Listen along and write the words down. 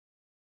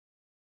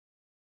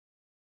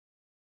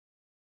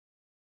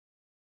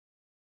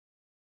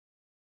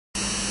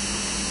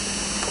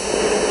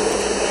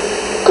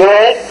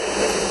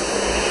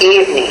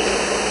evening.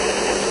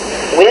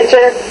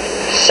 Winter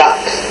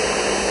sucks.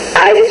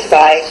 I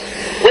despise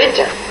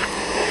winter.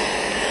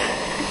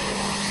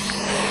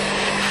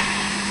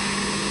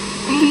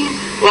 These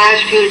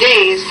last few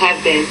days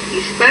have been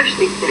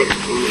especially thick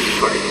in these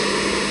parts.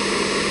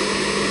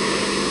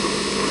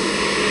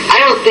 I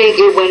don't think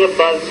it went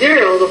above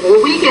 0 the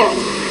whole weekend.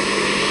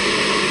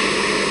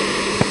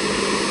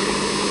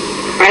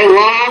 I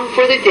long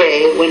for the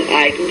day when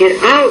I can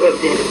get out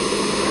of this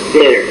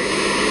bitter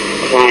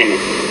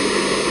climate.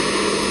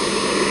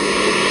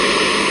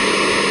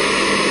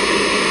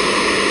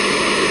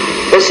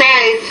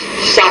 Besides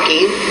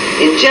sucking,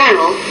 in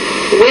general,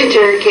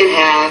 winter can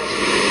have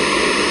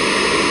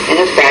an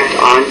effect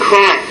on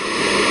crime.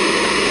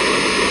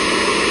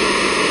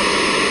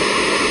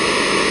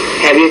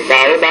 Have you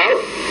thought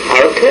about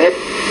how it could?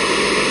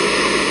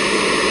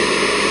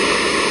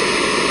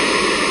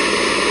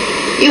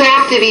 You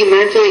have to be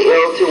mentally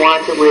ill to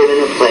want to live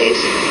in a place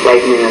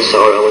like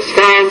Minnesota,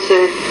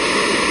 Wisconsin,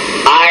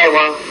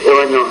 Iowa,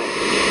 Illinois.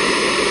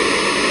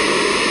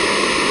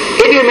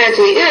 If you're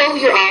mentally ill,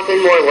 you're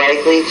often more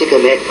likely to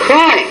commit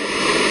crime.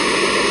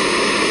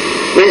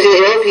 Mentally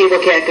ill people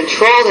can't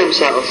control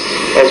themselves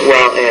as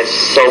well as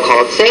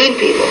so-called sane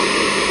people.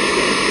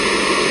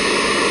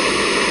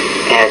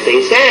 As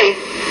they say,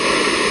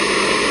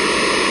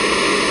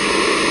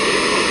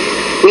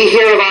 we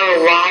hear about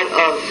a lot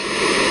of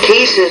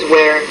cases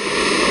where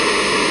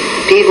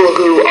people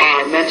who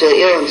are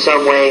mentally ill in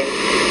some way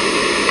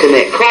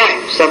commit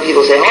crimes. Some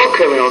people say all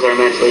criminals are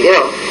mentally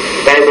ill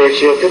by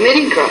virtue of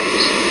committing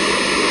crimes.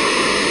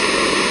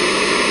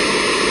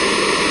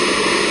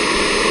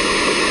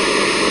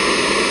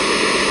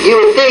 You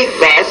would think,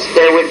 thus,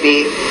 there would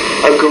be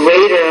a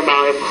greater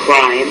amount of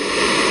crime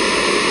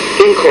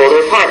in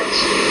colder parts.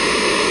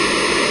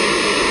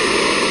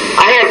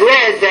 I have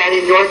read that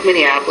in North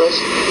Minneapolis,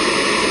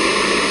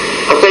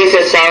 a place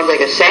that sounds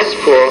like a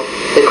cesspool,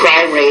 the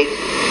crime rate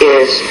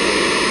is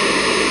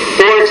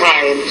 4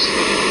 times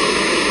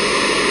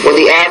what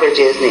the average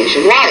is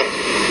nationwide.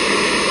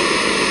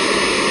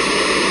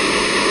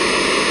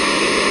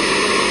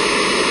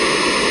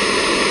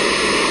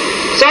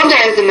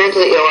 Sometimes the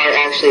mentally ill are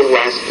actually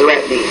less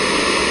threatening.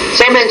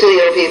 Some mentally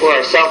ill people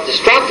are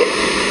self-destructive.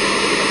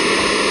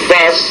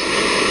 Thus,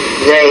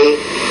 they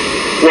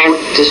won't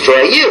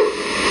destroy you.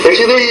 They're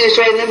too busy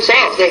destroying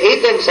themselves. They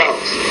hate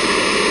themselves.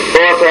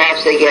 Or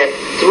perhaps they get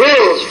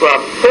thrills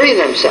from hurting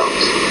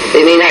themselves.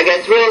 They may not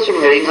get thrills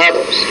from hurting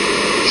others.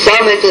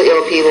 Some mentally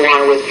ill people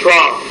want to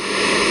withdraw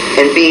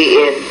and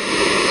be in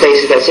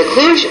places of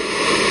seclusion.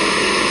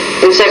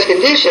 In such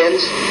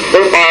conditions,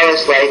 they're far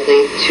less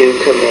likely to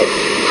commit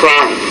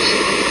crimes.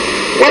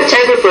 What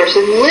type of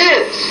person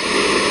lives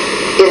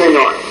in the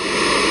North?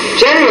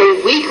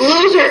 Generally, weak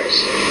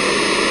losers.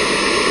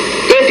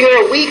 If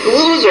you're a weak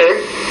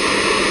loser,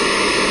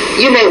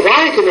 you may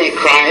want to commit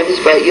crimes,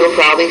 but you'll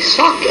probably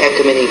suck at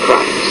committing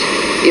crimes.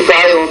 You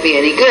probably won't be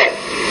any good.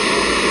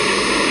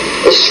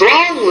 The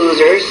strong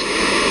losers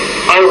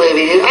are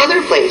living in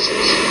other places.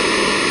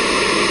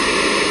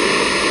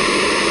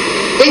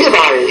 Think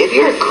about it. If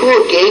you're a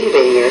cool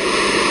gangbanger,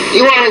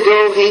 you want to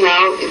go hang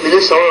out in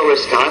Minnesota or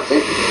Wisconsin?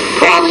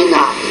 Probably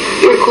not.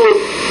 If you're a cool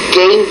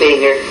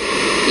gangbanger,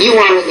 you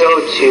want to go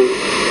to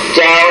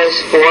Dallas,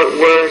 Fort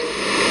Worth,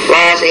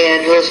 Los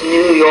Angeles,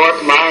 New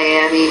York,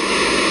 Miami,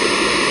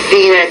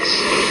 Phoenix.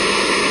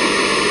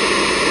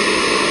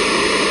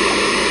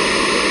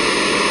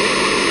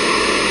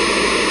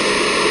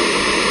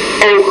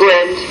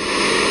 Oakland.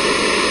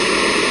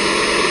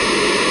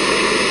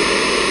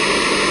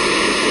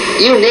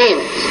 You name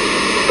it.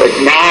 But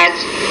not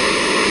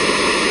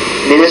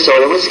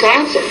Minnesota,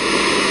 Wisconsin.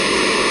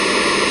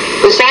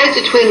 Besides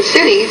the Twin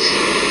Cities,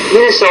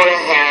 Minnesota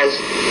has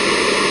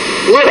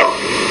little.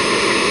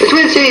 The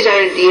Twin Cities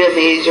are indeed a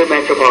major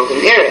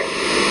metropolitan area.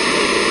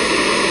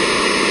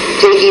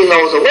 Taking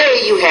those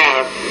away, you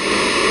have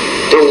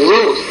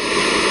Duluth.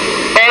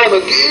 I'm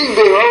a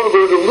gangbanger, I want to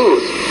go to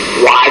Duluth.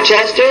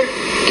 Rochester?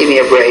 Give me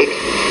a break.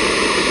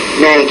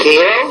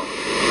 Mankato?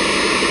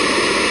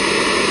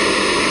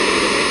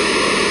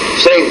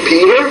 St.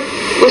 Peter?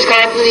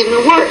 Wisconsin is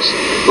even worse.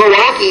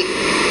 Milwaukee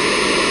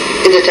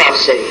is a tough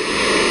city.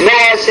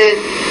 Madison,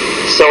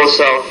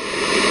 so-so.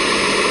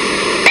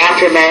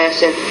 After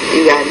Madison,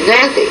 you got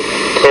nothing.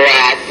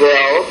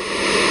 Platteville,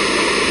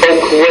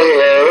 Eau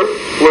Claire,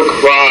 La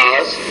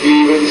Crosse,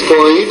 Stevens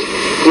Point,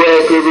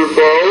 Black River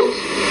Falls,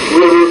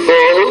 River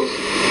Falls.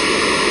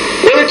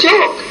 What a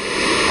joke!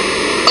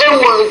 I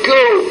want to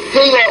go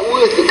hang out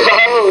with the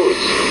cows.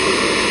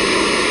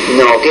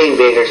 No,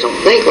 gangbangers don't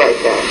think like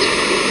that.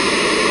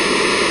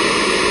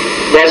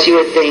 Thus, you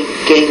would think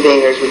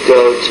gangbangers would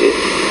go to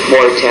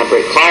more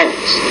temperate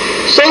climates.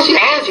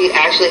 Sociology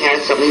actually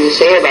has something to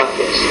say about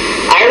this.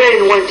 I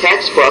read in one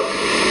textbook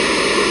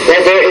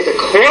that there is a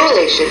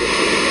correlation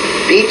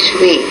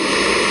between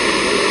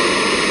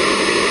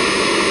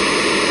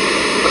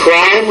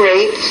crime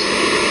rates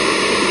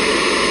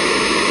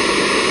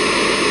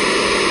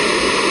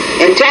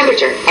and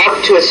temperature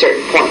up to a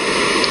certain point.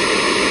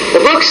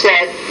 The book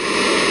said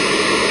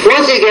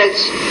once it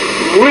gets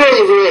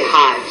really, really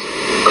hot,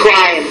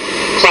 crime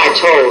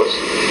plateaus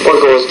or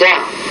goes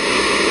down.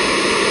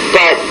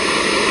 But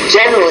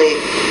generally,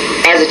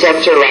 as the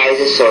temperature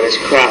rises, so does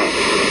crime.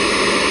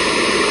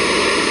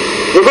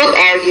 The book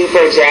argued,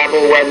 for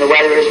example, when the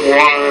weather is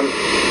warm,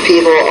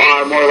 people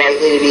are more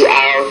likely to be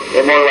out,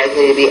 they're more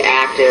likely to be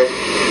active,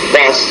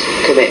 thus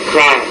commit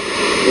crime.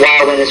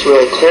 While when it's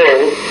really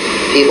cold,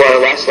 people are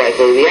less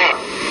likely to be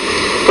out.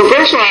 From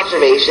personal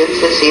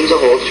observations, this seems to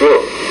hold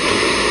true.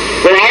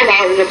 When I'm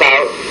out and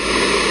about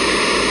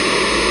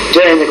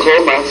during the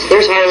cold months,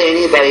 there's hardly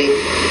anybody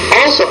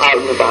also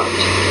out and about.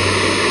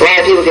 A lot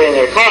of people get in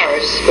their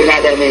cars, but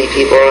not that many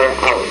people are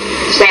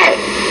outside.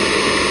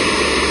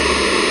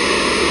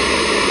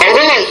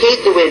 Although I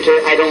hate the winter,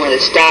 I don't let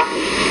it stop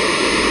me.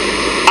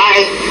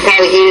 I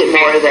probably hate it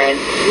more than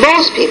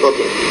most people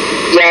do,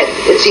 yet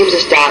it seems to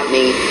stop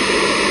me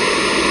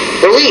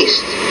the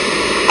least.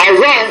 I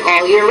run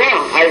all year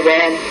round. I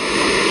ran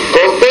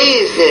both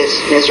days this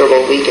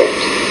miserable weekend.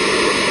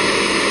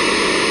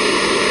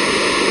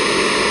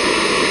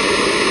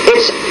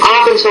 It's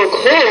often so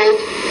cold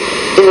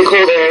in the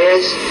cold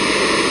areas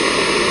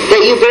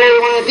that you barely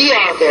want to be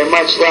out there,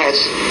 much less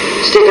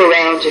stick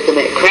around to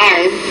commit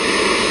crime.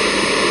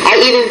 I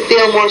even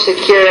feel more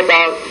secure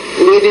about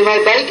leaving my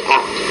bike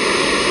out.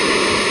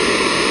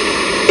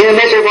 In a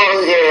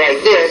metropolitan area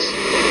like this,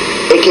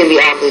 it can be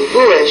awfully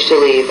foolish to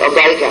leave a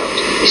bike out,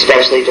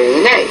 especially during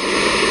the night.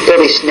 It'll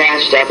be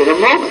snatched up in a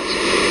moment.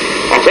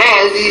 After all,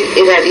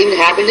 it has even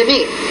happened to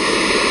me.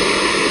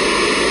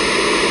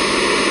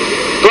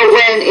 But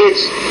when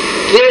it's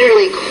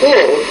bitterly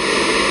cold,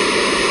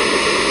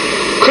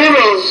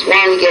 criminals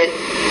want to get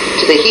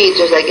to the heat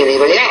just like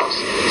anybody else.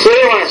 So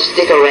they don't want to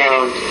stick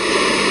around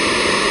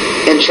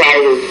and try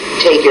to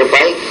take your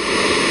bike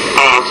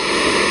off.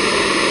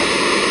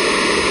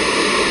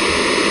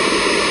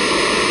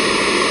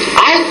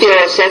 I feel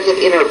a sense of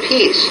inner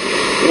peace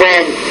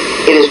when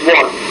it is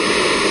warm.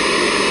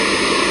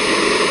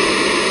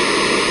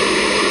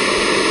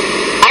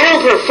 I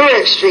don't prefer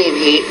extreme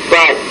heat,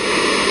 but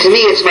to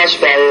me it's much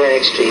better than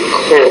extreme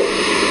cold.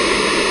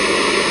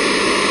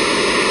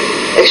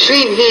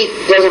 Extreme heat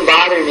doesn't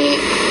bother me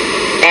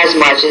as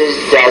much as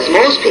it does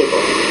most people.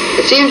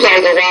 It seems like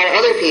a lot of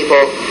other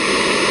people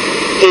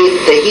hate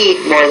the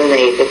heat more than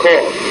they hate the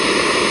cold.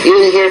 You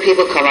even hear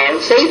people come out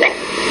and say that.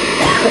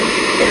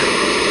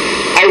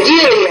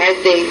 Ideally, I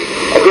think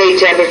a great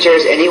temperature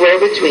is anywhere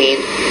between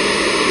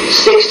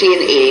 60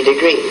 and 80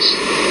 degrees.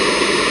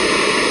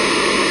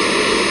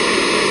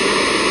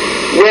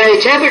 When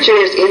a temperature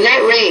is in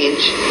that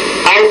range,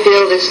 I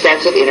feel this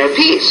sense of inner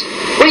peace.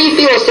 When you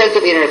feel a sense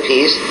of inner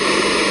peace,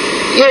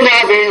 you're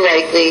not very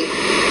likely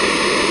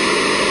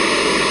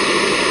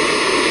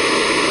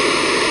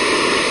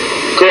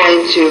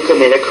going to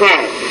commit a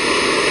crime.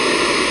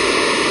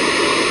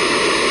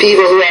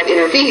 People who have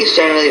inner peace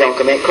generally don't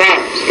commit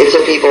crimes. It's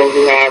the people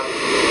who have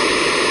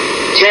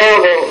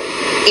terrible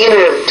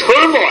inner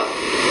turmoil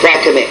that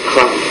commit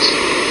crimes.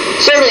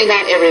 Certainly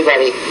not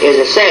everybody is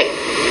the same.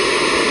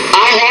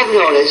 I have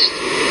noticed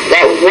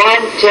that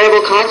one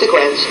terrible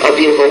consequence of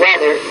beautiful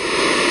weather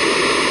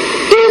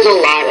is a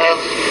lot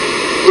of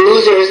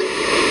losers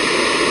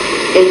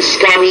and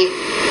scuzzy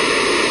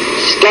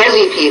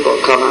people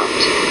come out.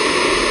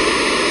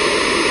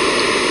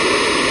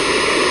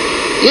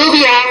 You'll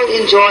be out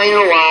enjoying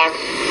a walk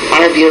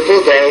on a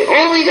beautiful day,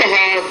 only to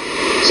have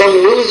some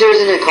losers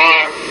in a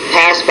car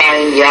pass by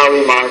and yell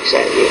remarks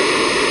at you.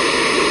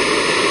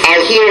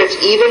 I hear it's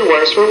even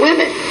worse for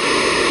women,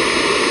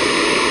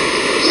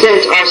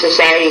 since our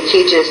society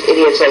teaches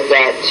idiots like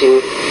that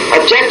to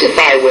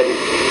objectify women.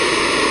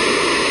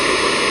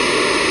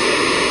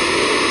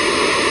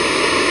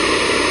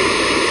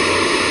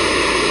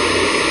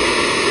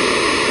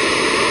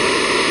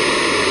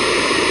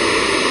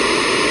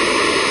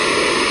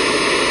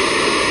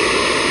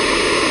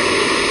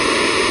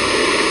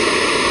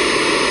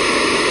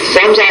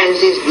 Sometimes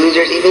these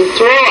losers even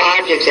throw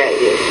objects at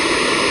you.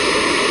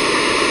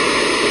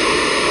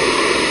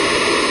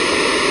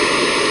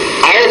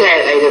 I have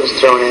had items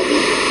thrown at me.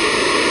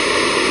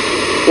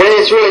 When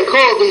it's really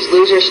cold, these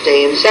losers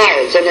stay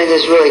inside. Sometimes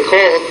it's really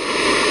cold,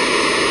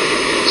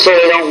 so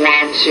they don't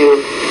want to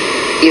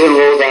even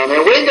roll down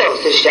their windows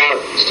to shout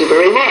stupid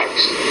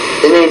remarks.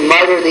 They may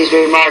mutter these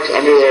remarks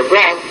under their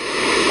breath,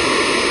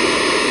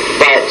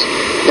 but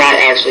not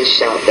actually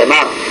shout them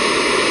out.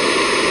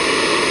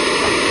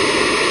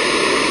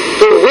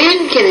 The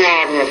wind can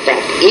have an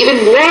effect.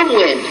 Even warm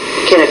wind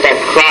can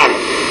affect crime.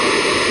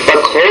 But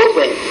cold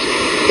wind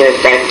can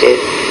affect it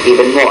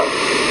even more.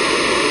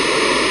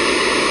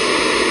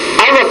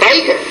 I'm a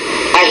biker.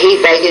 I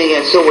hate biking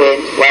against the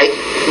wind like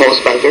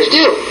most bikers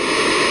do.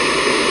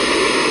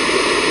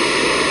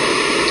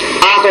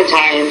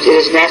 Oftentimes it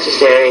is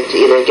necessary to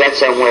either get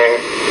somewhere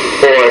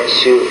or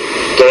to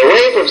get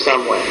away from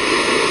somewhere.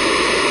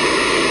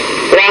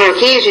 But on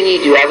occasion you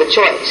do have a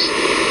choice.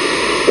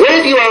 What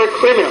if you are a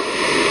criminal?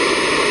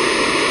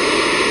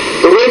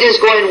 The wind is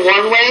going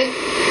one way.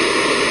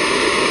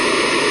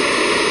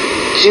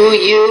 Do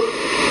you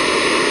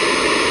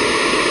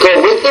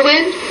go with the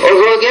wind, or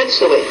go against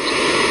the wind?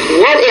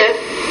 What if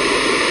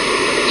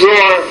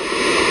your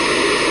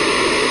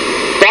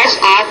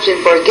best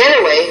option for a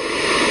getaway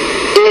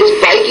is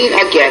biking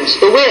against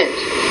the wind?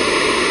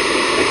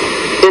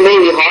 It may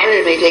be harder,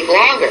 it may take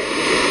longer,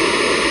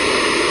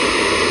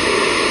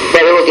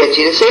 but it will get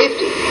you to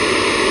safety.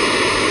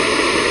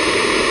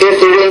 If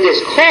the wind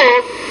is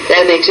cold,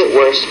 that makes it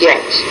worse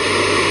yet.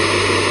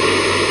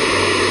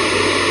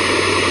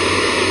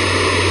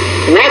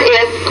 What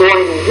if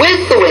going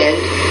with the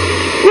wind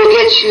will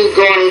get you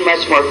going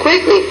much more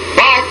quickly,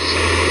 but,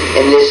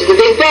 and this is the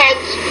big but,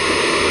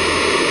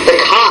 the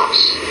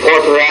cops,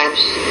 or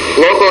perhaps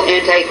local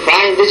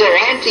anti-crime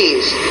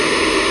vigilantes,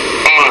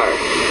 are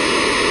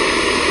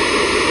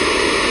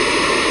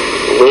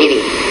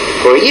waiting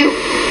for you.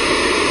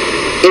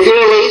 If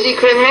you're a lazy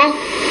criminal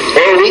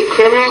or a weak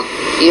criminal,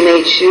 you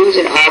may choose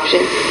an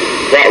option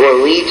that will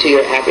lead to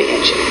your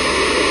apprehension.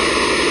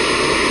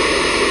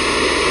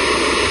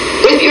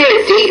 If you're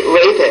a date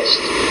rapist,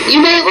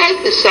 you may like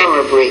the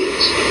summer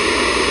breeze,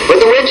 but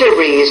the winter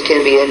breeze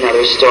can be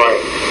another story.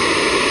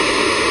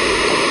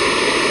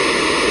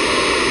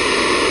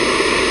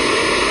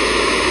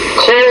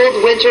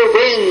 Cold winter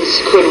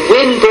winds could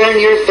windburn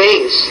your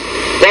face,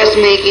 thus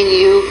making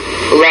you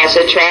less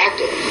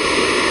attractive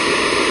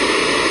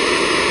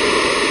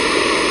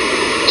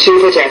to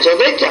potential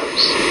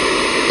victims.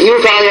 You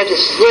would probably have to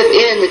slip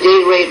in the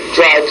date rape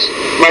drugs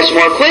much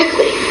more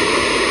quickly.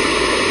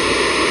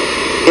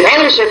 In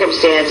other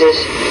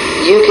circumstances,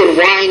 you can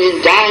wine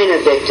and dine a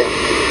victim,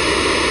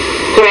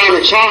 put on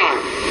the charm.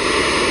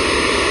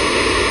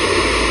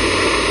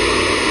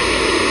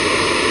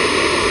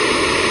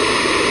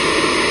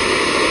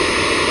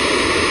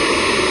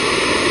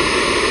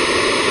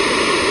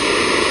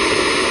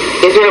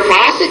 If you're a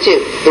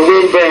prostitute, the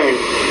windburn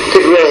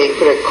could really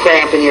put a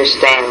cramp in your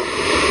style,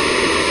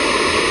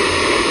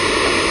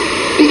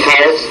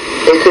 because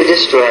it could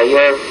destroy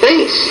your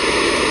face.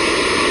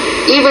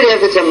 Even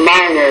if it's a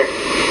minor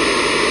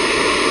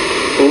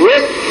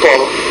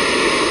ripple,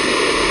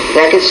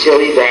 that can still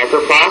be bad for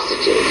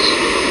prostitutes,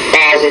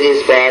 as it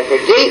is bad for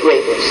date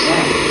rapists.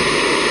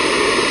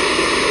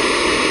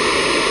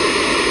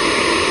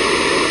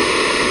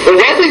 The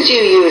weapons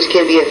you use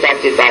can be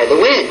affected by the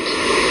wind.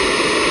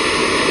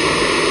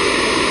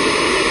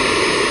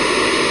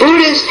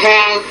 Buddhists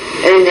have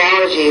an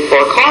analogy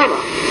for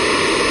karma.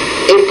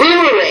 A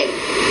boomerang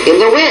in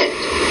the wind.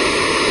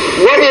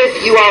 What if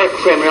you are a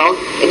criminal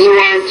and you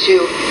want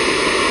to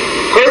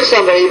hurt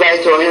somebody by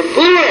throwing a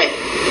boomerang?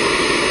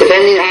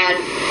 Depending on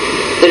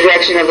the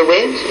direction of the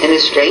wind and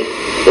its strength,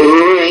 the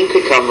boomerang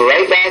could come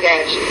right back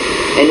at you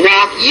and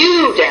knock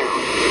you down.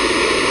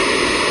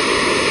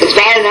 It's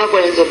bad enough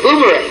when it's a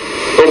boomerang,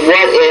 but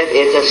what if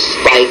it's a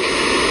spike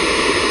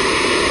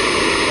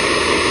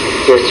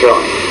you're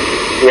throwing?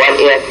 What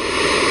if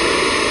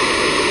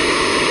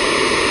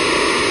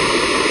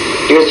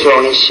you're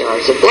throwing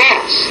shards of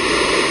glass?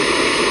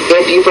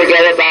 If you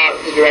forget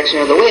about the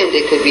direction of the wind,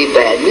 it could be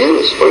bad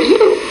news for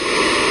you.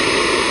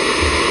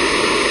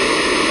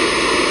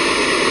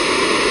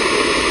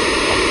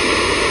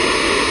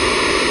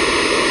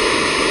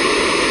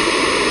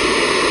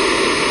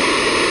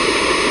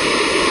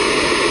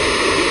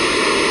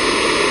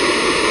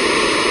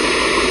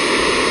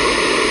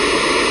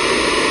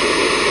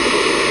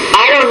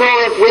 I don't know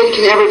if wind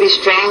can ever be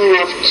strong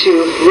enough to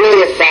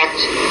really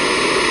affect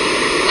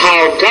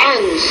how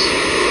guns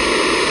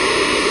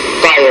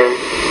fire.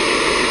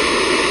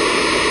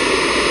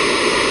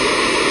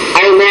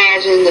 I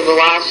imagine the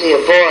velocity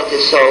of bullets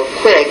is so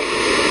quick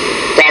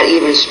that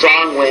even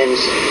strong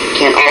winds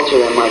can't alter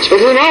them much. But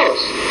who knows?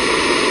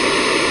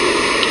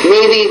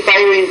 Maybe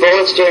firing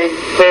bullets during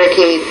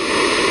Hurricane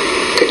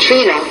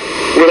Katrina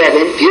would have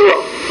been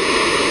futile.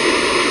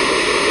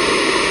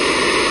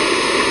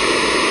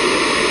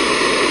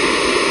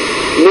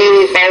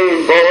 Maybe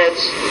firing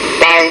bullets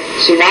by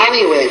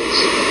tsunami winds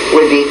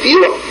would be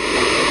futile.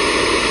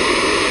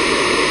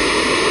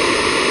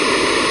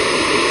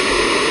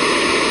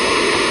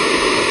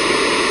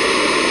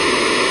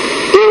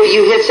 If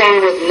you hit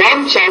someone with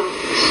nunchucks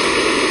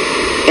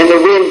and the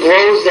wind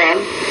blows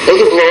them, they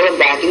can blow them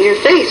back in your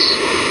face.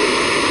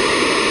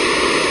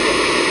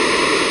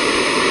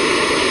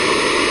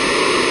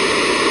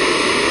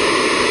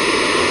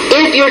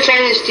 If you're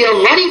trying to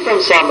steal money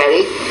from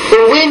somebody,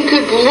 the wind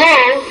could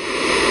blow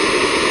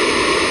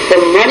the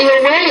money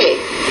away.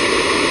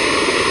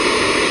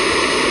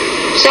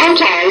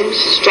 Sometimes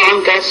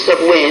strong gusts of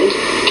wind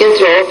can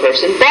throw a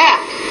person back.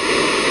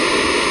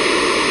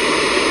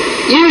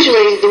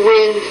 Usually the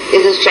wind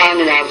isn't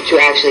strong enough to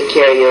actually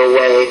carry you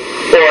away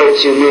or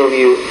to move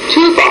you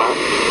too far,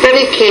 but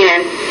it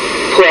can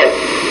put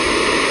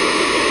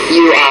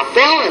you off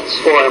balance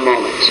for a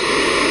moment.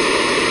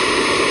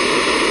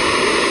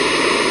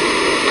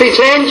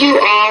 Pretend you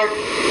are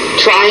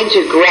trying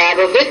to grab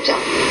a victim.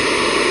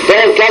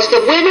 Then a gust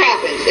of wind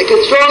happens. It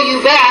could throw you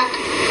back,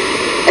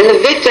 and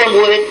the victim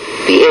would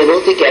be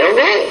able to get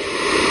away.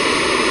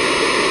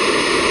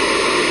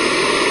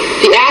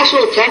 The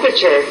actual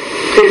temperature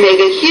could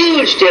make a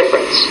huge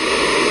difference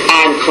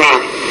on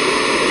crime.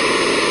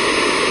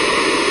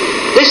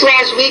 This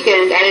last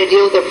weekend, I had to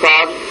deal with a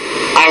problem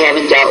I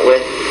haven't dealt with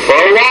for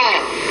a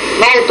while.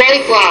 My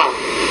bike lock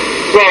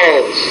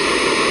froze.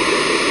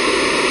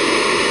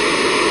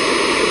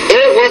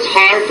 It was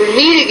hard for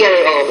me to get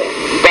it open,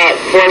 but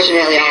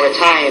fortunately all the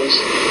times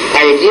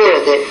I had to deal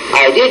with it,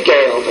 I did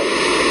get it open.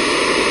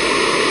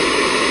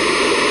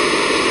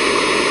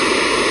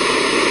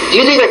 Do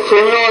you think a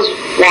criminal is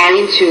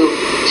wanting to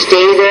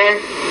stay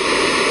there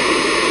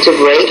to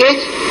break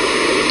it?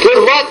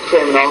 Good luck,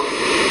 criminal.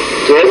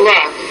 Good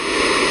luck.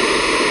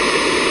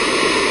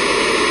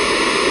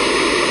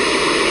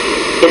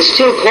 It's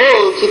too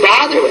cold to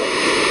bother with.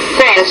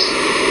 Plus,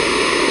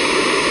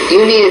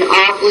 you need an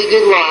awfully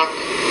good lock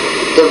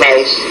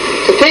device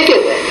to pick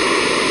it with.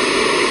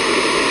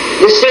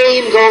 The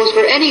same goes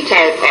for any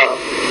type of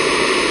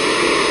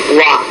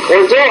lock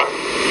or door.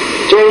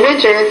 During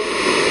winter,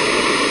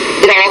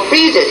 it all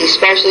freezes,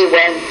 especially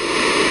when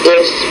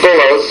it's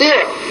below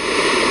zero.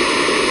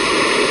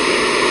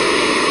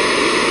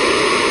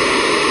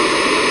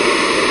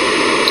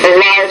 A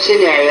lot of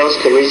scenarios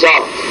could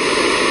result.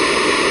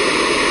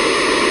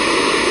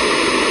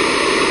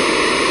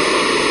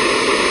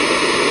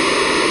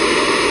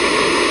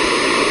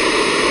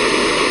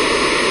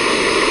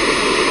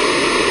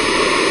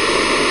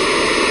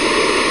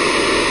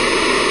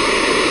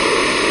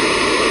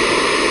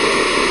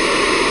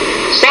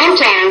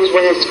 Sometimes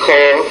when it's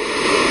cold,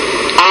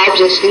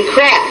 objects can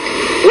crack.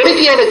 What if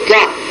you have a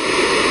gun?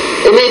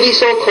 It may be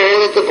so cold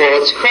that the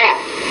bullets crack.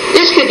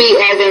 This could be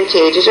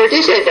advantageous or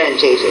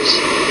disadvantageous.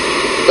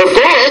 The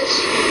bullets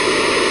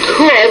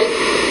could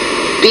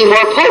be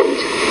more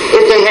potent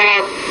if they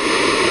have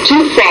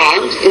two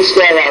prongs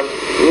instead of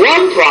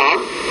one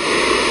prong.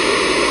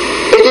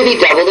 It could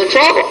be double the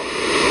trouble.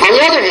 On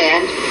the other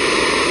hand,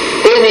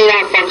 they may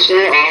not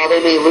function at all.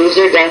 They may lose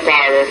their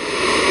gunpowder.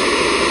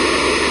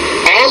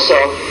 Also,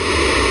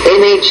 they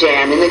may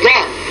jam in the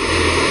gun.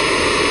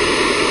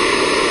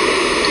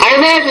 I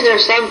imagine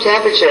there's some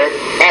temperature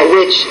at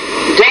which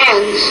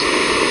guns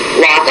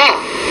lock up.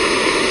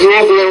 You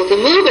won't be able to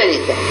move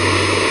anything.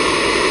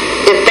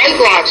 If bike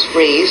locks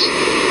freeze,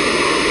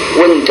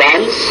 wouldn't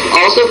guns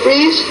also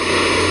freeze?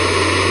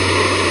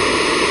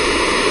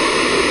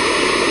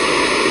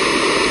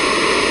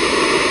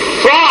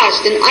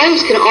 Frost and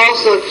ice can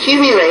also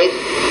accumulate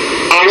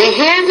on a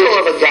handle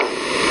of a gun.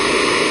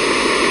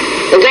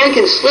 The gun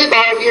can slip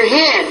out of your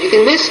hand. You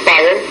can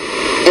misfire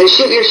and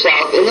shoot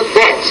yourself in the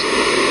foot.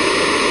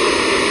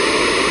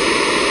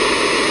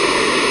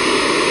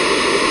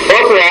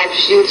 Or perhaps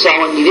shoot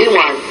someone you didn't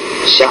want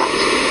shot.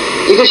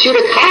 You could shoot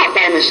a cop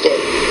by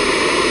mistake.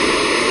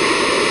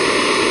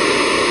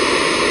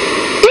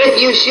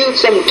 If you shoot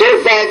some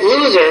dirtbag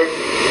loser,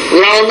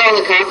 we all know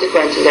the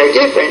consequences are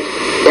different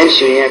than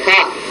shooting a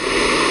cop.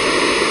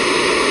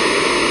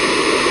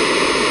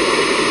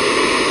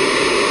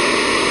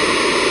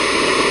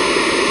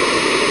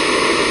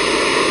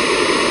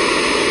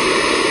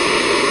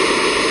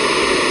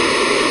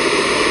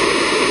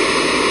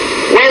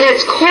 When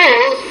it's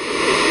cold,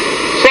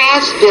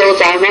 frost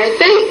builds on my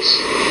face.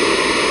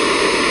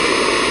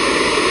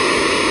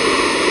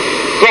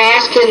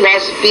 Frost can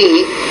thus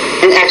be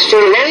an extra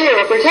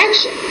layer of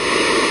protection.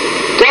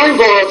 Gun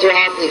bullets are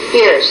awfully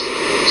fierce,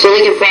 so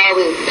they can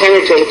probably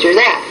penetrate through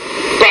that.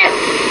 But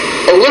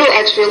a little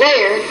extra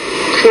layer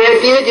could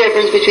be the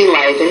difference between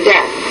life and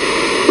death.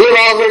 We've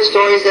all heard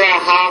stories about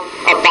how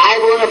a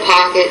Bible in a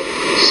pocket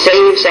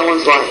saved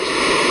someone's life.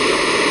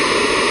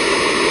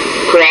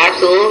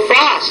 Perhaps a little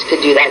frost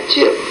could do that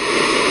too.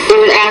 If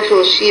an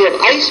actual sheet of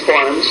ice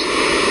forms,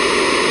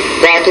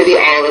 that could be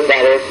all the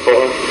better for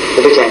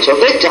the potential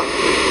victim.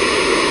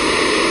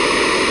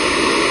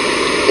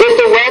 If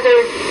the weather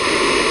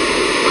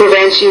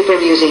prevents you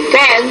from using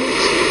guns,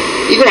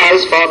 you can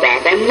always fall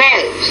back on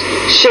knives.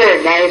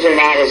 Sure, knives are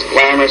not as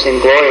glamorous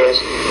and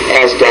glorious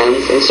as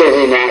guns, and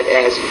certainly not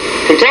as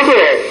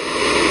contemporary.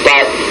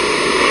 But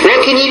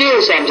what can you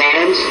do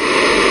sometimes?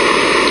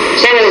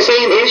 Some of the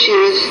same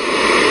issues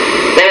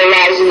that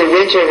arise in the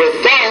winter with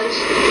guns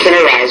can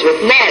arise with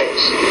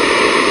knives.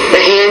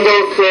 The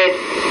handle could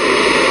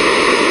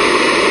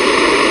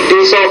be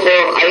so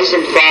full of ice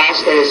and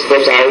frost that it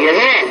slips out of your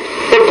hand.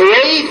 The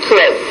blade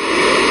could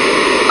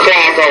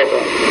crack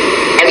open.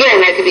 Again,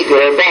 that could be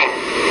good or bad.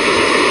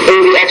 It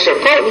would be extra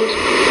potent,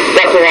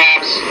 but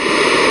perhaps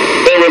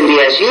it wouldn't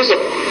be as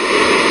usable.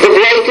 The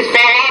blade could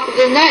fall off of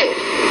the knife,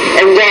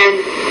 and then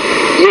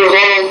your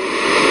whole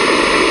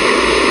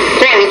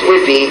point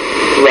would be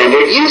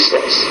rendered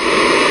useless.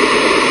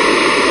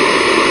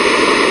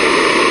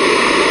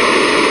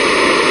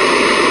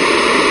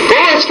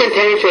 Bullets can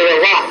penetrate a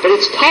lot, but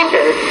it's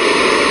tougher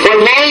for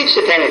knives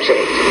to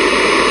penetrate.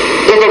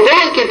 If a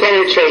bullet can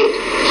penetrate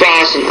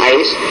frost and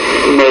ice,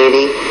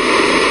 maybe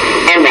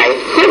a knife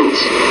couldn't.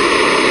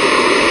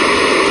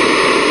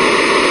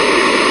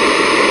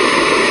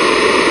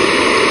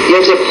 You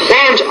have to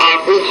plunge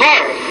awfully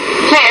hard.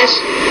 Plus,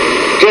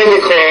 during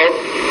the cold,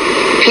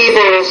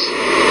 people's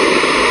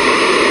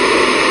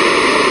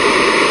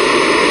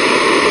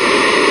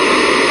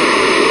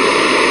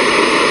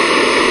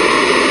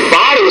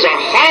bodies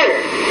are harder.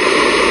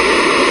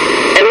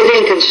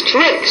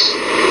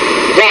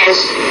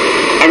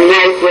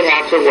 knife would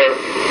have to work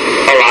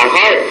a lot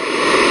harder.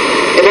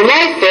 If a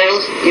knife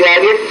fails, you have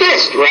your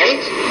fist,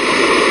 right?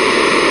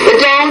 But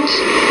don't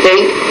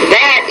think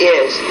that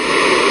is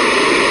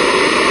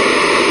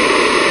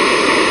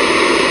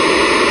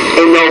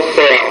a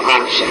no-fail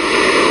option.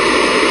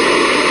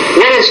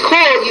 When it's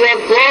cold, you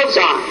have gloves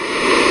on.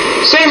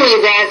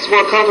 Certainly that's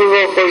more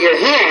comfortable for your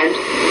hand,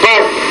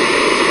 but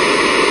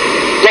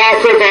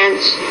that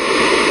prevents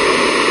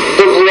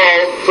the blow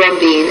from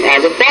being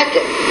as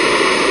effective.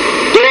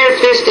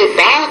 Bare-fisted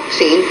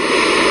boxing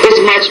is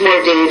much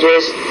more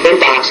dangerous than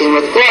boxing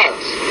with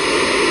gloves.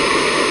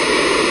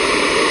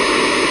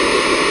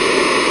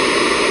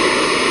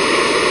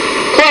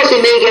 Plus,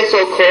 it may get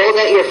so cold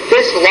that your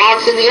fist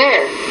locks in the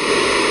air.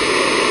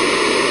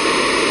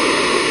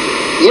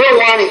 You don't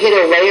want to hit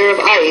a layer of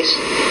ice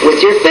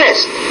with your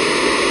fist.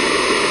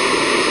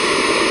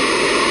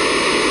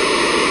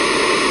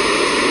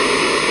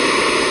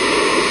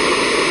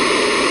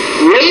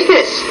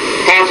 Rapists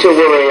have to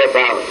worry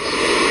about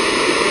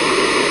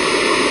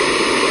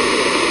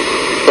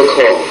the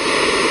cold.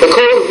 The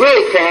cold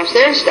really cramps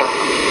their style.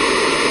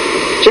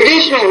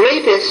 Traditional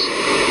rapists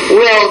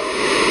will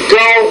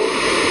go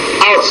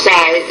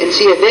outside and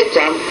see a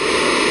victim,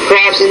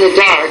 perhaps in the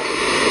dark,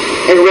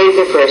 and rape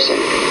the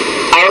person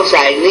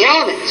outside in the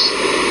elements.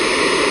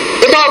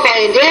 It's all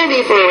fine and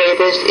dandy for a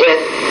rapist if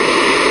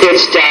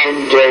it's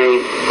done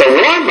during the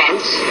warm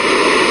months,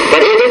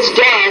 but if it's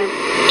done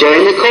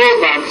during the cold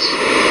months,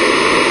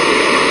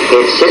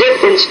 it's a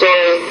different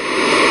story.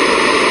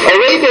 A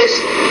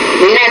rapist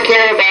may not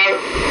care about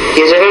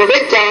his or her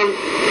victim,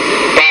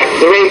 but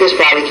the rapist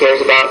probably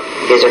cares about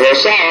his or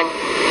herself.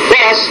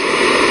 Thus,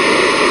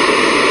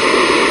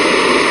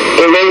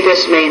 a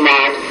rapist may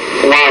not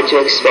want to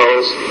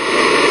expose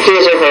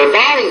his or her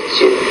body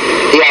to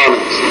the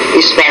elements,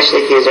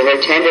 especially his or her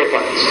tender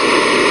parts.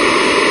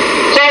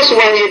 Plus,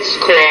 when it's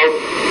cold,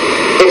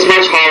 it's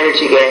much harder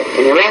to get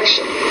an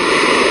erection.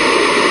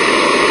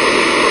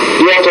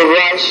 You have to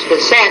rush the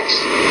sex,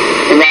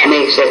 and that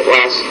makes it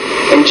less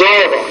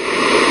enjoyable.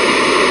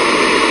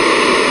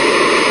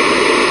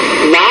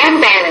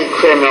 Non-violent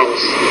criminals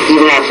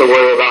even have to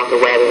worry about the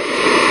weather.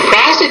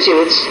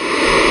 Prostitutes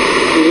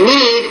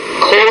need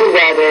cold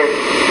weather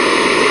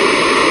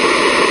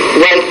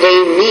like they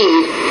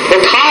need the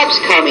cops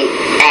coming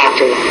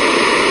after them.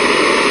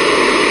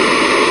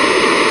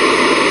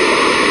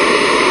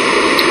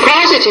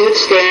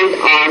 Prostitutes stand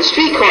on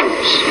street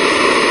corners.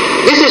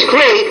 This is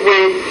great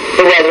when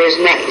the weather is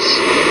nice.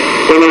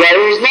 When the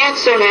weather is not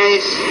so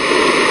nice,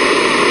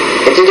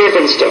 it's a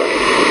different story.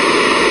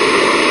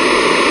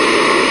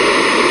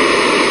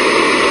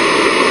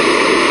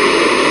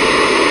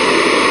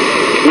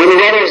 When the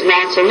weather is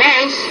not so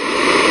nice,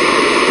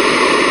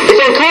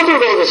 it's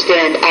uncomfortable to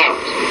stand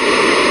out.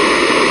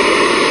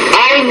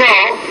 I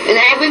know, and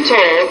have been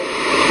told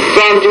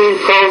from doing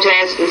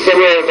protests and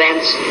similar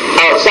events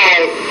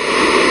outside,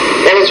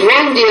 that it's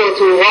one deal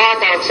to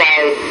walk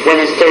outside when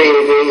it's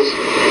 30 degrees,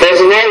 but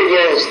it's another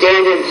deal to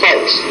stand in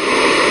place.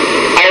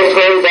 I've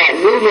heard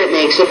that movement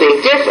makes a big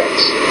difference.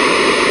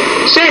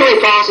 Certainly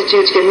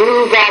prostitutes can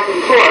move back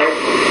and forth,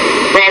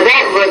 but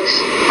that looks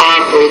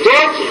awfully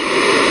dorky.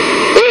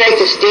 They like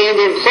to stand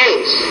in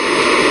place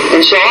and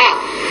show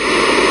off.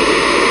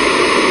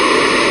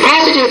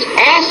 Prostitutes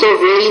also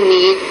really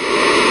need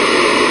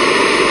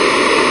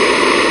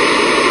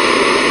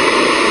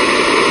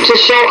to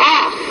show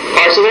off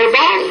parts of their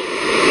body.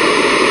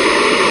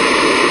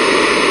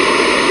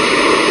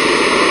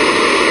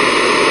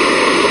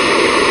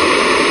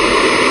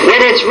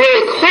 When it's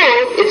really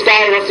cold, it's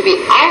bad enough to be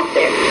out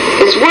there.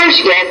 It's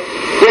worse yet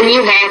when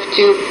you have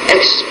to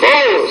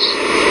expose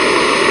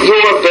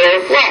your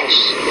bare flesh.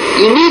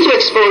 You need to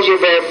expose your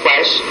bare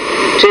flesh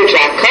to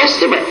attract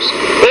customers.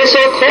 But it's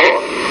so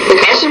cold. The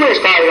customers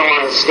probably don't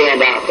want to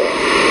stand out there.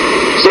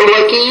 So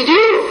what can you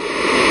do?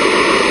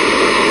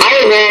 I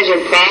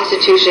imagine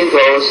prostitution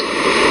goes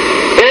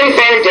very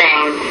far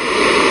down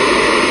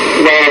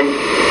when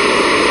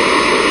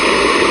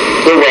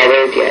the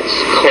weather gets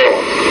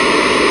cold.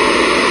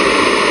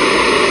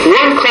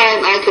 One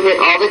crime I commit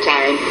all the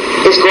time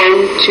is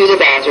going to the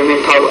bathroom in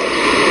public.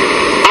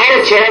 I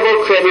had a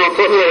terrible criminal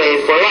put me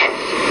away for life.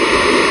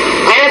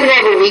 I happen to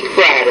have a weak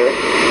bladder,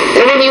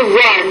 and when you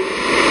run,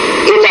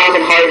 it's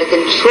often hard to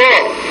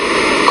control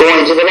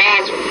going to the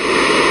bathroom.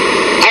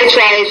 I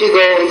try to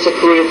go in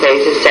secluded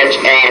places such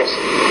as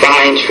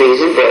behind trees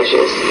and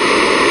bushes,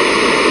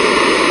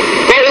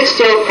 but it's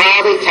still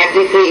probably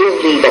technically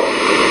illegal.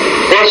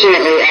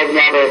 Fortunately, I've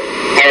never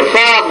had a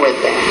problem with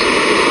that.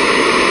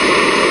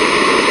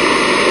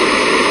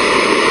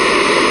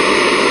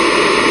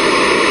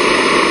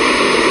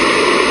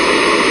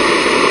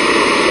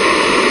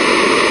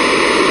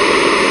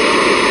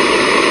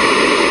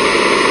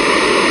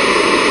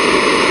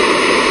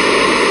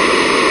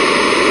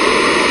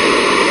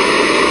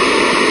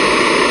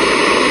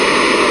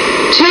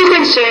 Two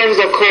concerns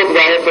of cold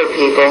weather for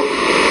people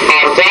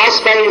are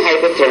frostbite and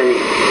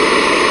hypothermia.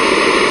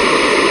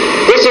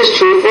 This is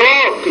true for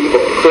all people,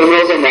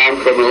 criminals and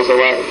non-criminals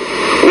alike.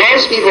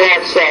 Most people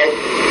have said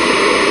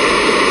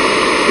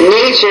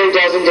Nature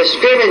doesn't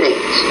discriminate.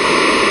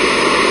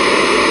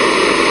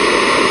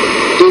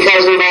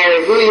 Because no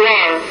matter who you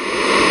are,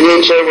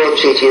 nature will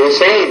treat you the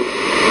same.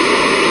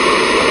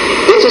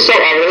 This is so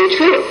utterly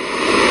true.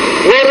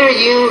 Whether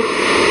you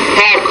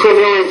have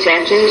criminal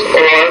intentions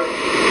or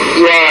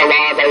you are a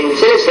law-abiding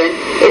citizen,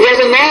 it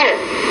doesn't matter.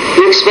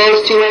 You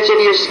expose too much of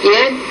your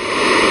skin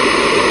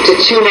to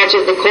too much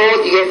of the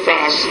cold, you get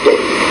frostbite.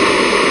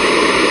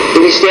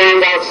 If you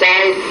stand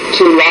outside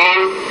too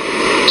long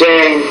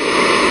during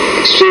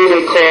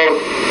extremely cold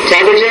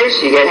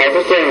temperatures, you get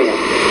hypothermia.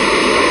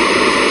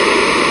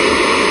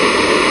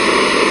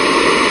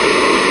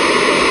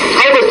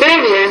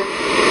 Hypothermia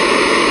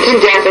can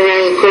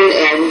definitely put an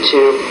end to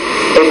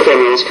a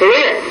criminal's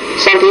career.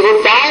 Some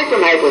people die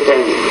from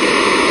hypothermia.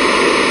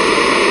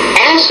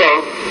 Also,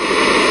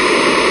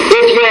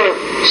 if you're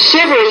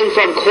shivering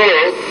from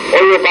cold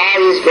or your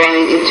body is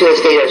going into a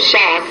state of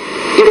shock,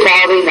 you're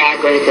probably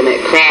not going to commit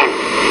crime.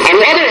 On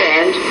the other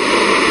hand,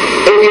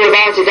 if you're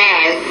about to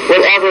die,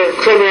 whatever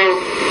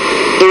criminal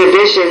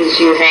inhibitions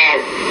you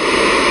had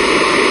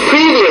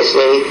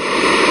previously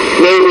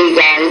may be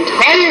gone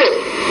entirely,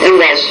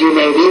 unless you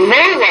may be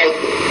more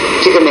likely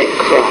to commit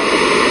crime.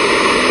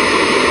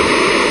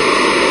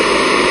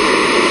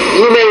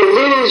 You may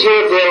lose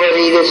your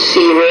ability to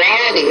see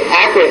reality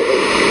accurately,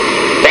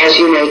 thus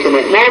you may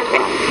commit more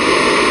crime.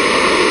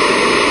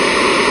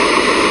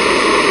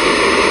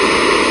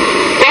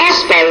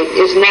 Frostbite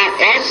is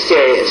not as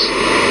serious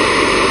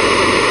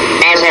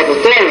as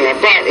hypothermia,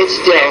 but it's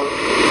still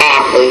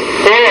awfully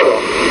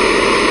horrible.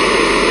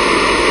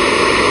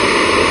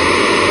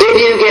 If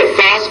you get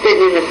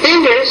frostbitten in the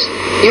fingers,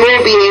 you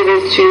won't be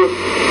able to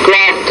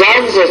grab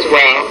guns as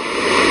well,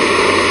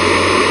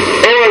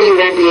 or you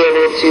won't be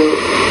able to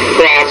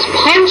perhaps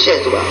punch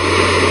as well.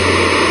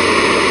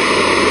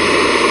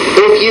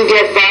 If you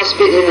get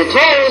frostbitten in the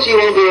toes, you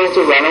won't be able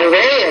to run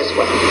away as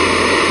well.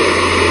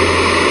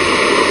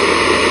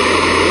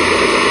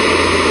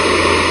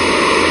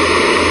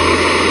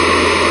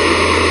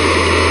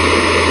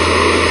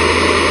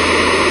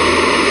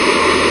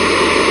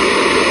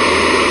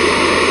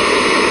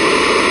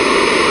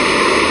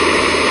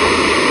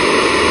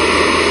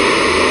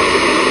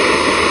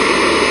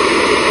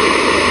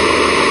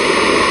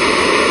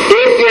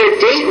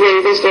 Date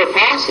rapist or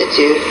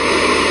prostitute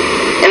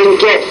and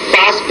get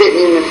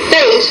frostbitten in the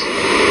face,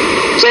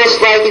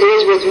 just like it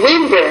is with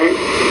windburn,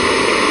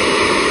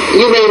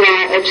 you may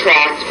not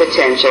attract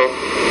potential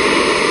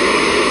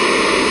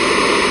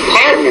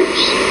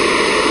partners.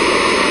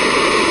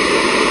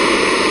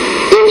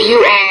 If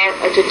you are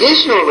a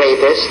traditional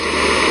rapist,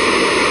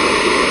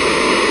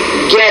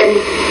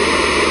 getting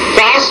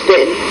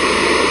frostbitten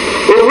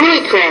will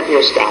really cramp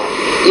your style.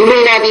 You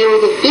may not be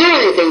able to feel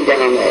anything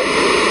down there.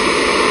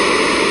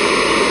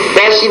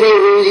 Thus, you may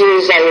lose your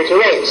desire to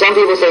rape. Some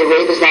people say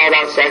rape is not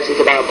about sex,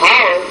 it's about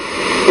power.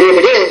 And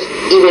if it is,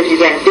 even if you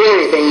can't feel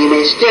anything, you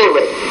may still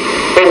rape.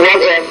 But what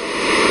if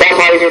that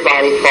part of your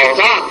body falls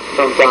off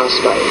from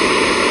frostbite?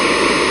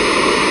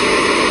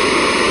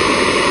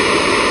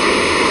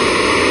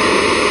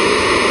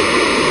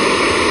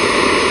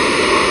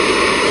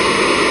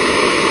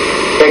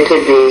 It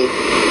could be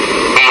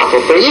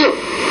awful for you.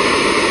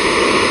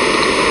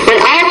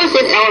 When I was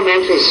in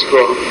elementary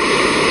school,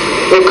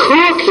 the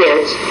cool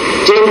kids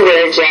didn't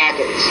wear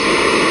jackets.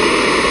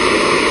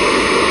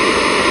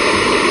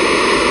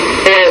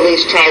 Or at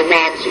least tried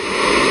not to.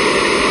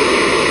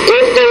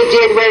 If they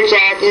did wear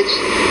jackets,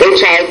 they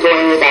tried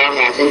going without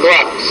hats and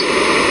gloves.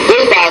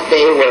 They thought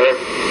they were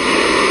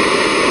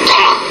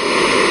tough.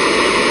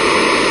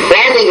 But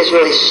I think it's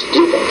really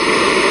stupid.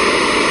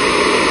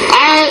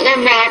 I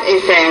am not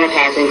a fan of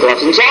hats and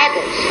gloves and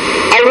jackets.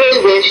 I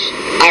really wish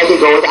I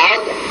could go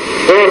without them.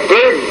 They're a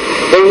burden.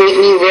 They make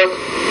me look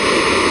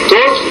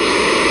dorky.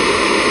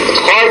 It's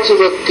hard to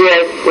look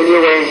good when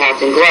you're wearing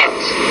hats and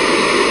gloves.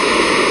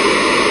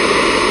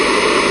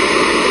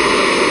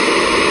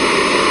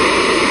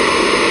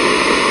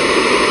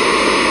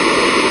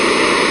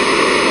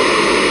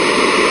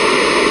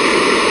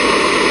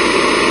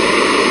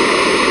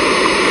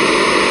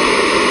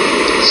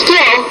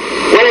 Still,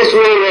 when it's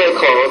really, really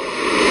cold,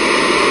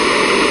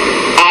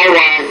 I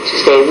want to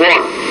stay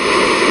warm.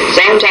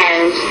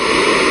 Sometimes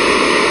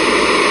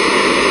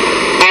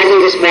I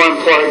think it's more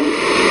important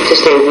to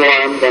stay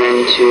warm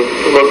than to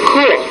look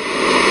cool.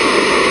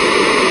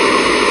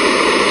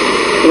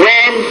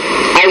 When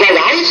I got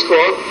to high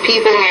school,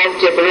 people have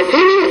different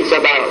opinions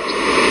about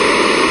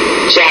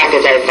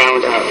jackets, I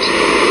found out.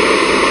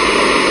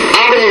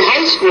 Often in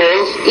high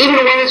schools, even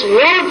when it's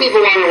warm, people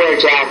want to wear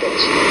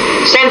jackets.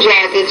 Some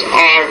jackets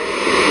are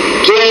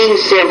gang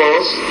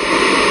symbols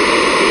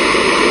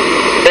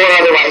or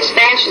otherwise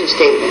fashion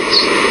statements.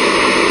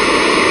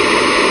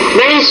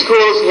 Many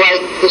schools,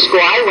 like the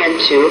school I went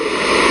to,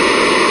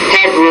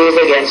 had rules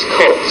against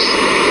coats.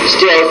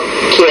 Still,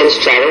 kids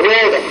try to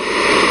wear them.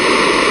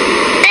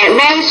 At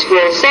my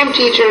school, some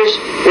teachers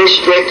were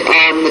strict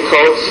on the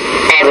coats.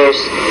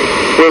 Others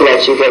would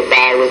let you get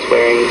by with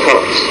wearing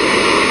coats.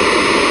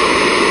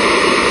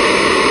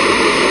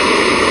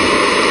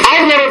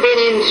 I've never been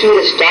into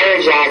the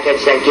starter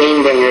jackets that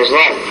gangbangers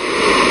like.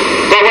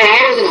 But when I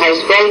was in high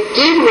school, I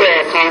did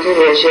wear a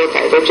controversial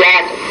type of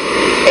jacket,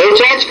 a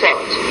trench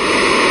coat.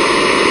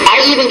 I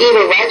even gave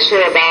a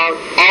lecture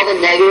about all the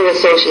negative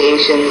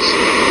associations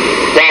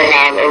that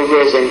have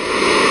arisen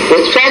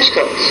with trench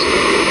coats.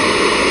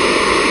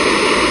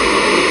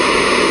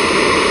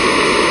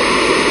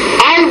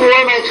 I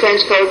wore my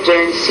trench coat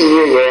during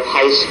senior year of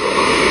high school.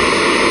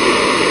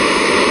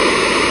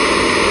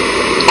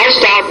 I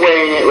stopped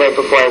wearing it right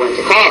before I went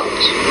to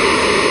college.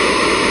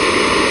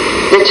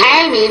 The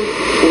timing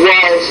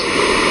was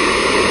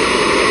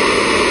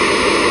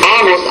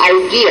almost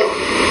ideal.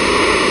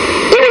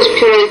 It was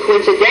purely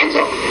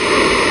coincidental.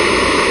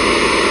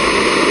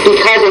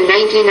 Because in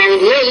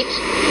 1998,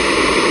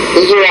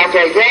 the year after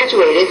I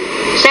graduated,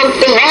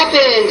 something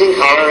happened in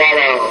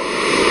Colorado.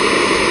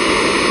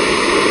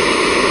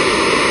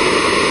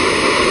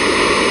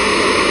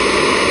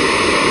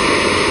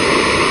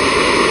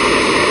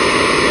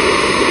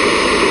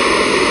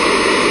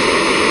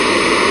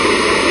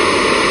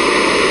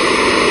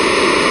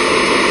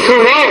 Who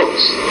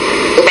knows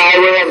if I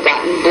would have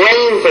gotten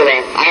blamed for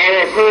that? I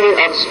have heard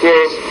of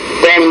schools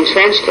banning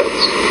trench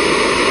coats.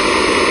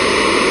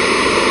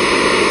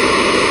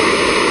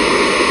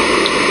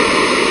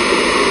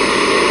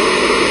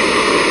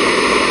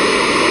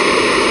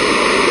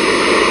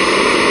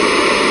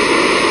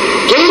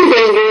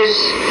 Gangbangers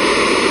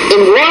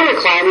in warmer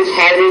climates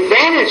have an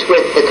advantage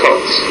with the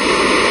coats.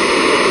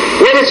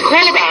 When it's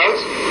cold out,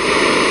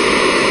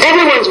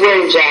 everyone's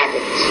wearing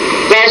jackets.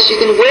 Thus, you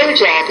can wear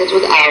jackets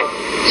without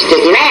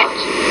sticking out.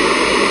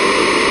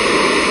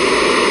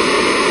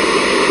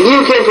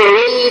 You can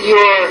parade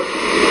your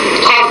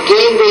tough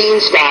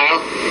gangbanging style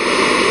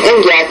and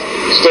yet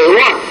stay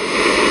warm.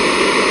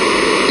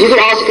 You can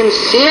also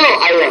conceal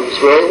items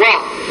really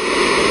well.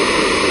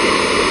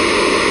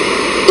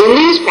 In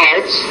these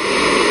parts,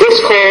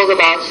 it's cold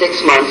about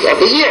 6 months of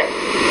the year.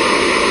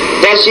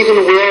 Thus, you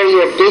can wear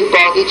your big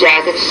bulky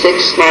jacket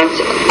 6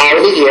 months out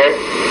of the year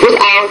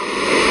without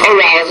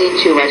arousing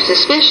too much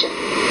suspicion.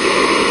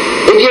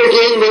 If you're a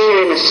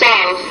gangbanger in the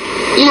South,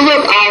 you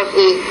look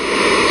awfully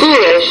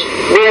foolish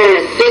wearing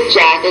a thick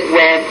jacket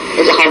when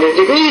it's 100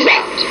 degrees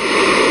out.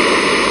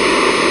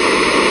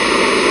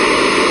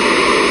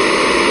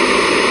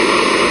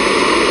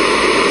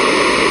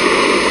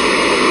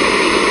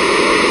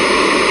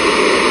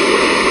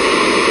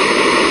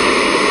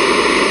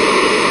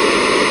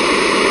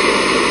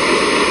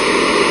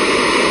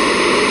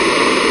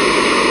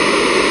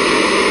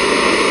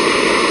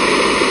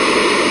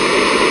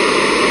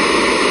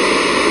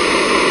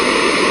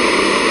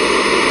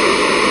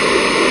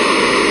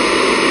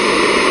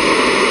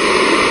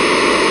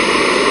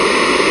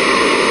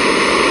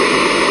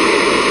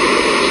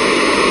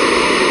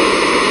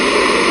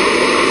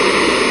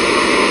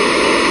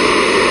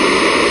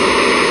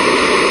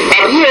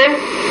 Here,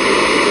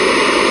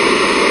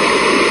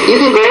 you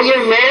can go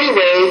your merry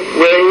way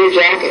wearing your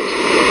jacket.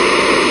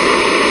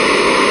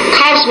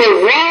 Cops may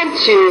want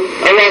to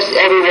arrest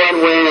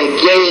everyone wearing a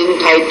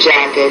gang-type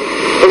jacket,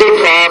 but they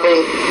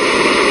probably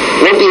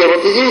won't be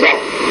able to do that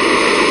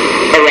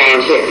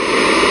around here.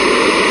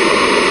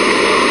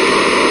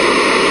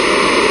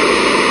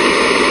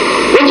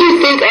 When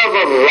you think of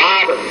a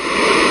robber,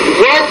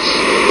 what's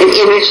an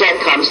image that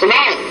comes to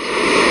mind?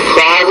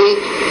 Probably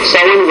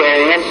someone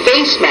wearing a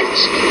face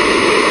mask,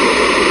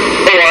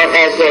 or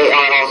as they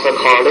are also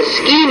called, a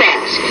ski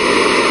mask.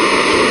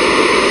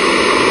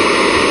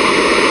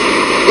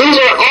 These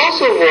are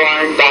also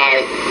worn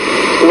by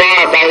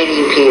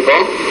law-abiding people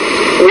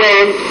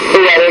when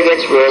the weather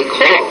gets really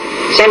cold.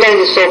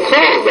 Sometimes it's so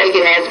cold, like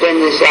it has been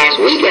this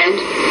last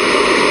weekend,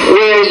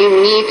 where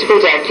you need to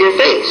protect your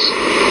face.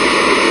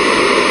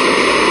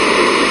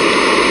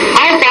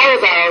 I thought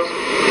about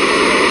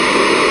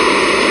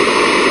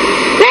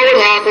what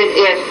would happen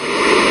if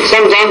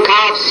some dumb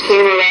cops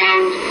came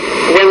around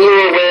when you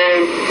were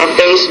wearing a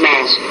face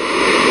mask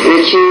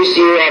and accused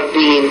you of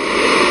being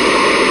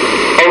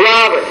a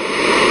robber.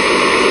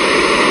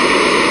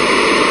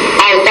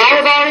 I thought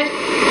about it,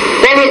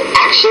 then it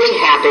actually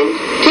happened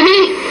to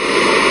me.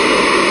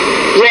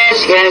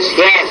 Yes.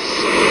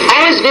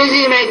 I was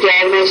visiting my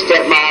dad and my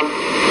stepmom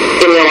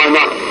in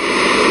Illinois.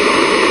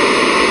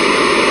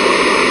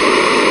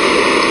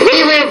 They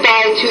live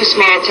by two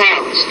small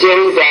towns,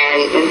 Stillman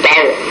Valley and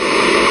Byron.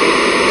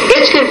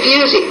 It's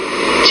confusing.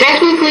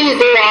 Technically,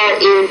 they are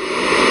in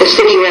the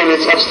city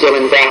limits of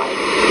Stillman Valley,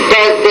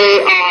 but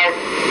they are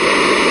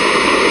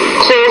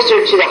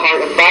closer to the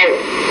heart of Byron.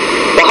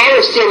 The heart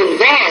of Stillman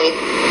Valley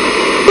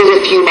is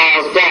a few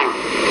miles down.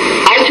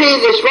 I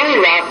created this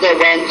running route that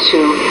went to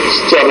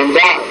Stillman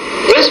Valley.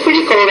 It was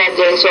pretty cold that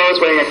day, so I was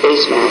wearing a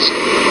face mask.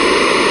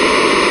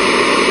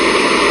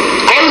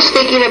 I was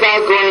thinking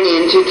about going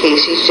into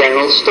Casey's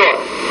General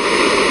Store.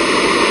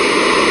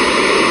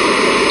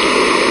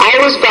 I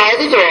was by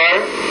the door.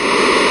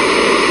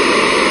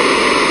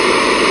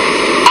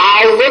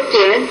 I looked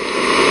in,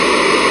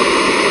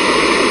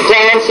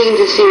 glancing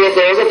to see if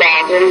there was a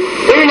bathroom.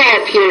 There did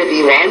not appear to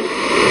be one.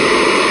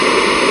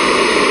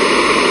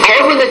 I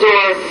opened the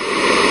door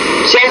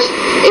Just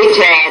a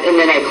tad, and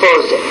then I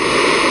closed it.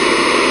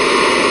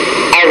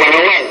 I went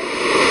away.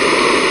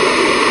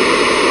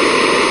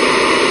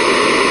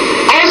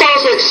 I was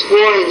also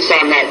exploring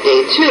some that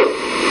day, too.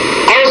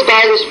 I was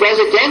by this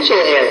residential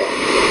area.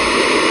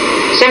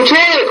 Some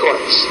trailer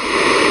courts.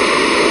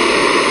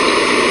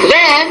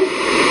 Then,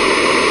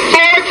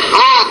 4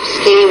 cops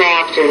came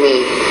after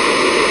me.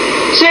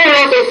 Soon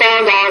enough, they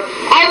found out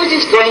I was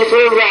just going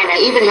for a run. I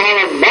even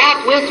had a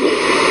map with me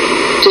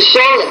to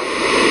show them.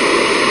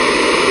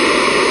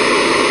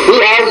 We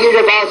argued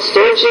about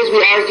searches.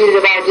 We argued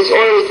about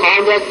disorderly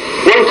conduct.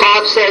 One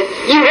cop said,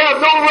 "You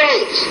have no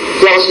rights."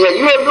 The other said,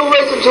 "You have no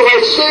rights until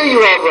I say you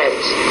have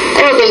rights."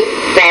 I don't think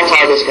that's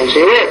how this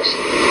country works.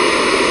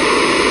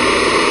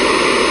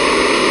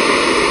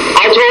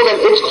 I told them,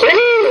 "It's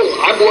cold.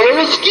 I'm wearing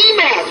a ski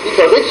mask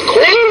because it's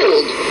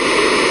cold."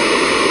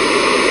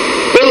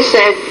 They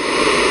said,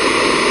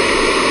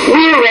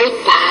 "We're right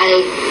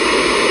by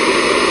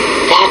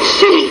that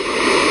city."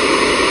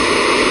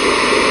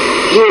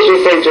 He was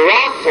referring to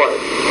Rockford.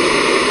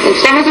 And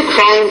some of the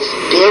crime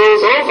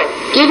spills over.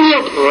 Give me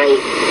a break.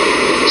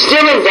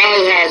 Stillman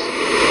Valley has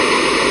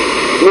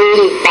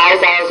maybe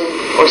 5,000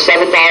 or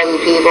 7,000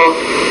 people.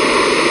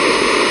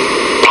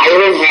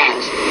 Byron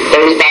has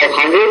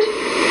 3,500.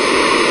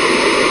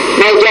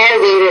 My dad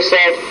later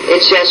said,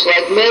 it's just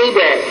like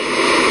Mayberry.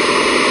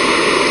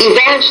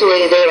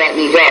 Eventually, they let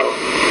me go.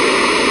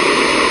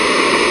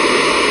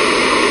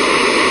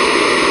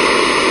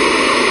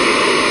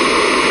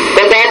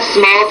 But that's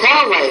small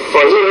town life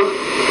for you.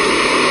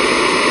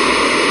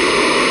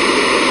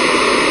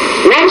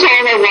 One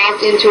time I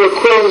walked into a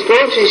Quillen's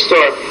grocery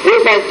store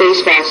with my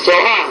face mask still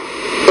on.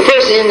 The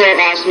person in there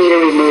asked me to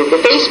remove the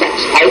face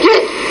mask. I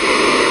did.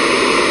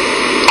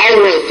 I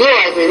didn't really feel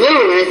like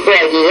removing it, but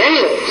I did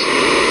anyways.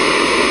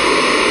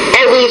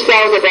 At least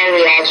that was a better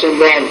reaction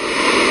than,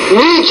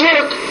 "Me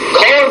jerk,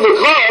 call the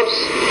cops."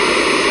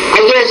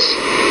 I guess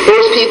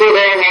those people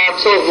there have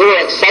so little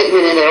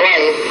excitement in their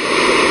life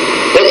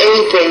that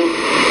anything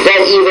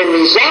that even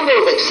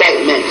resembles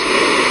excitement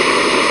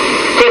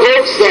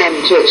provokes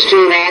them to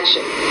extreme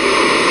action.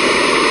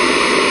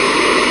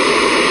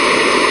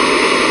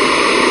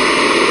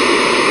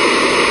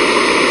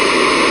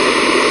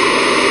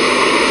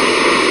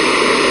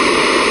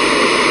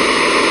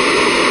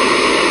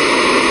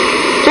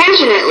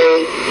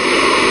 Fortunately,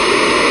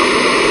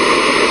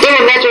 in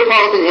a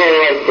metropolitan area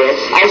like this,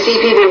 I see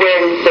people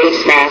wearing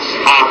face masks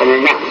often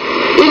enough.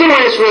 Even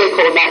when it's really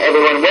cold, not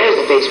everyone wears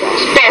a face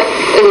mask, but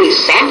at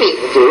least some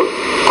people do.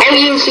 I've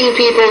even seen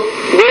people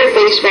wear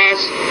face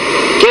masks,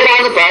 get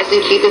on the bus,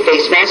 and keep the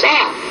face mask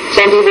on.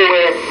 Some people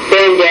wear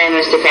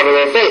bandanas to cover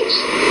their face.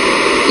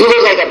 You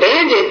look like a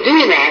bandit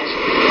doing that,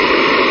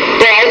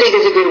 but I think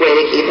it's a good way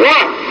to keep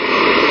warm.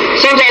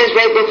 Sometimes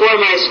right before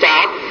my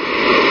stop,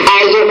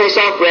 I get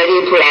myself ready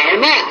and put on a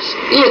mask.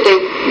 You would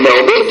think,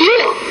 no big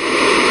deal.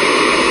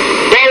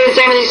 But in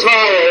some of these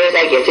small areas,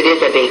 I guess it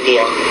is a big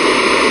deal.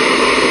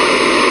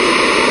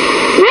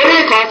 What are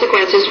the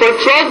consequences for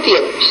drug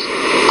dealers?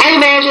 I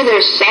imagine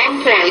there's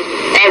some point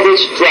at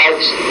which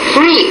drugs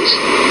freeze.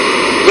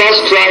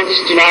 Thus, drugs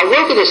do not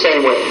work in the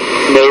same way.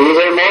 Maybe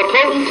they're more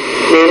potent,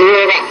 maybe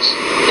they're less.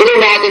 But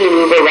they're not going to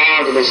move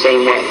around in the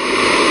same way.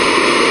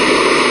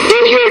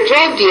 If you're a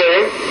drug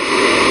dealer,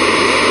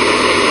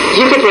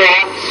 you could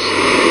perhaps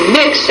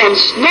mix some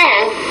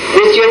snow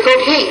with your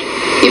cocaine.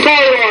 You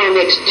probably don't want to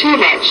mix too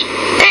much,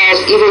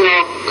 as even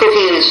though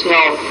cocaine and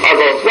snow are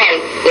both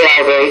white, they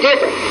are very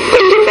different.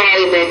 But you could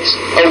probably mix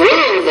a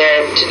little in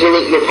there to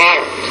dilute your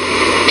product.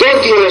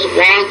 Drug dealers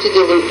want to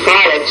dilute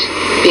products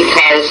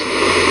because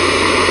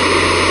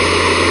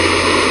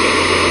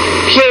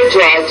pure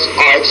drugs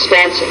are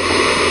expensive.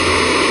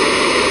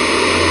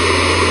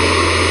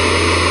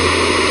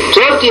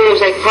 Drug dealers,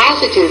 like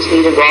prostitutes,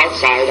 need to go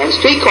outside on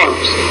street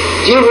corners.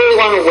 Do you really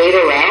want to wait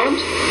around?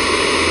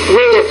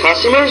 Will your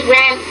customers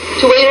want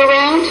to wait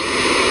around?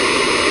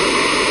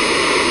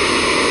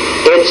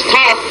 It's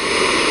tough.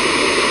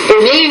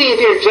 But maybe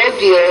if you're a drug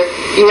dealer,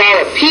 you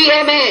have a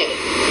PMA,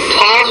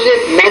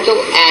 positive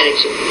mental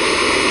attitude.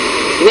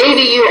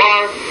 Maybe you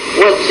are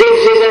what Zig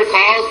Ziglar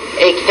calls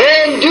a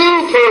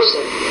can-do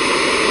person.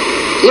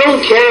 You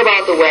don't care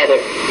about the weather.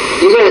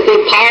 You're going to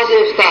think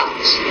positive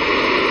thoughts.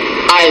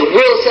 I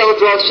will sell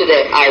drugs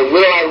today. I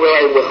will.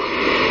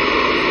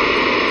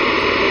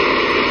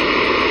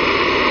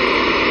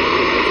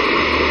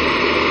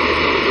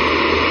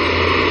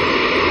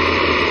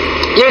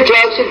 Your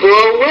drugs would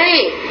blow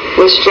away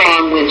with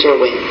strong winter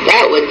wind.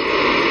 That would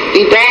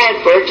be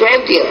bad for a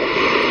drug dealer.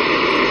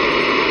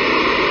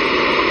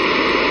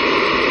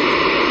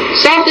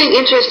 Something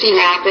interesting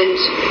happened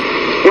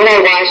when I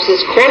watched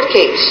this court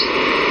case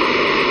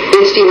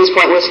in Stevens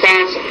Point,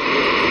 Wisconsin.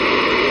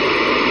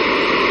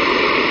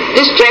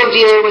 This drug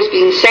dealer was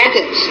being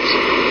sentenced.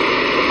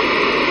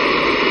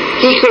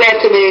 He could have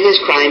committed his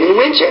crime in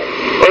winter,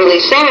 or at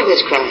least some of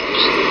his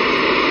crimes.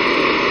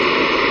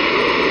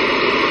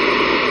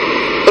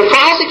 The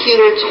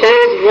prosecutor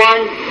told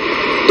one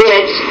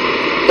bit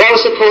that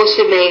was supposed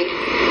to make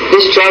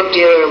this drug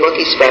dealer look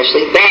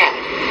especially bad.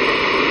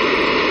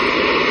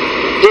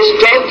 This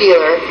drug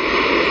dealer,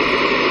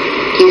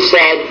 he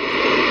said,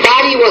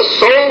 thought he was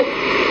so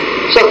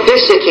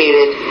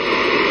sophisticated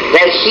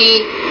that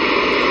he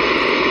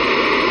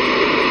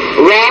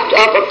wrapped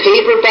up a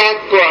paperback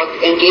book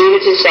and gave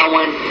it to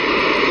someone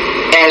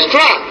as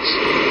drugs.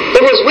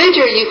 If it was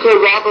winter, you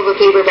could wrap up a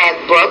paperback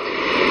book,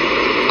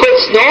 put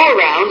snow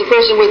around, the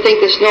person would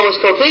think the snow is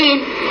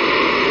cocaine,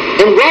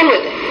 and run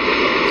with it.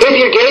 If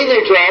you're getting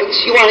their drugs,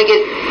 you want to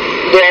get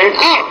there and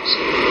out.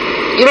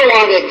 You don't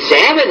want to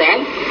examine them,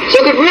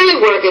 so it could really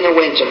work in the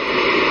winter.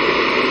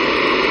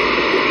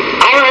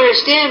 I don't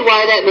understand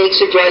why that makes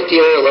a drug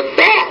dealer look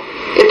bad.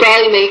 It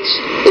probably makes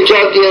the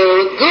drug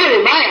dealer look good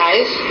in my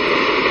eyes.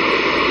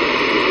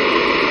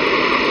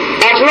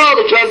 After all,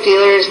 the drug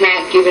dealer is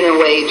not giving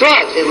away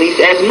drugs, at least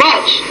as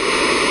much.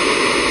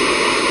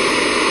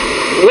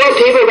 What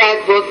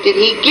paperback book did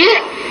he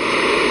give?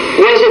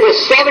 Was it the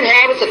 7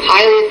 Habits of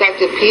Highly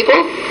Effective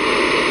People?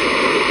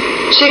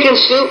 Chicken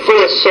Soup for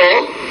the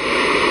Soul?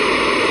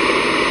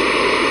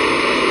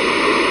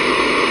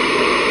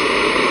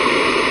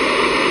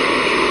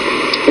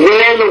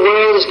 Where in the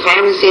World is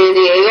Carmen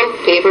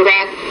Sandiego?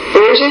 Paperback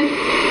version?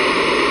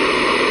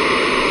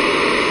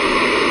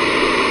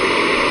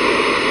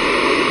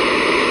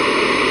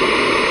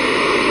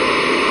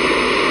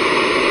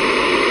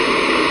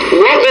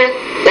 What if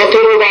that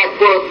paperback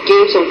book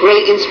gave some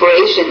great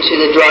inspiration to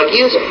the drug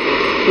user?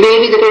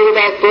 Maybe the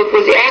paperback book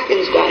was the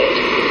Atkins diet.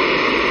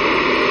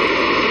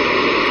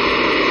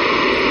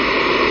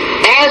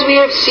 As we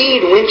have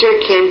seen, winter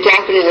can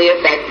definitely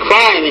affect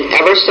crime in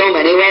ever so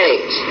many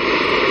ways.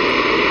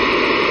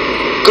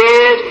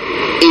 Good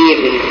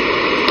evening.